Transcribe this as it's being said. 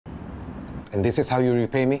And this is how you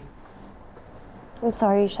repay me? I'm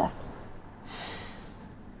sorry, Chef.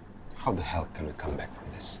 How the hell can we come back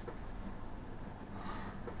from this?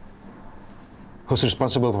 Who's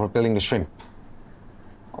responsible for peeling the shrimp?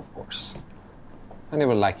 Of course. I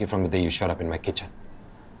never liked you from the day you showed up in my kitchen.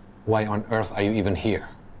 Why on earth are you even here?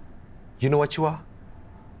 You know what you are?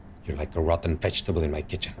 You're like a rotten vegetable in my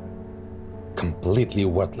kitchen. Completely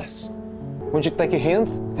worthless. Won't you take a hint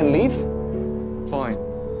and leave? Fine.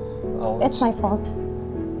 It's my fault.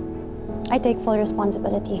 I take full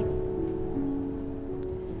responsibility.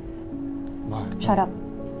 What? Shut up.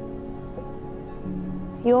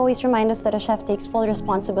 You always remind us that a chef takes full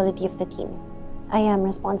responsibility of the team. I am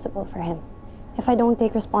responsible for him. If I don't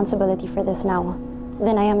take responsibility for this now,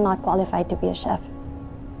 then I am not qualified to be a chef.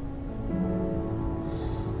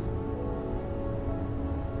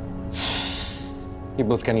 You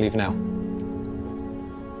both can leave now.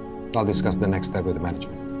 I'll discuss the next step with the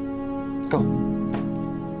management. Go.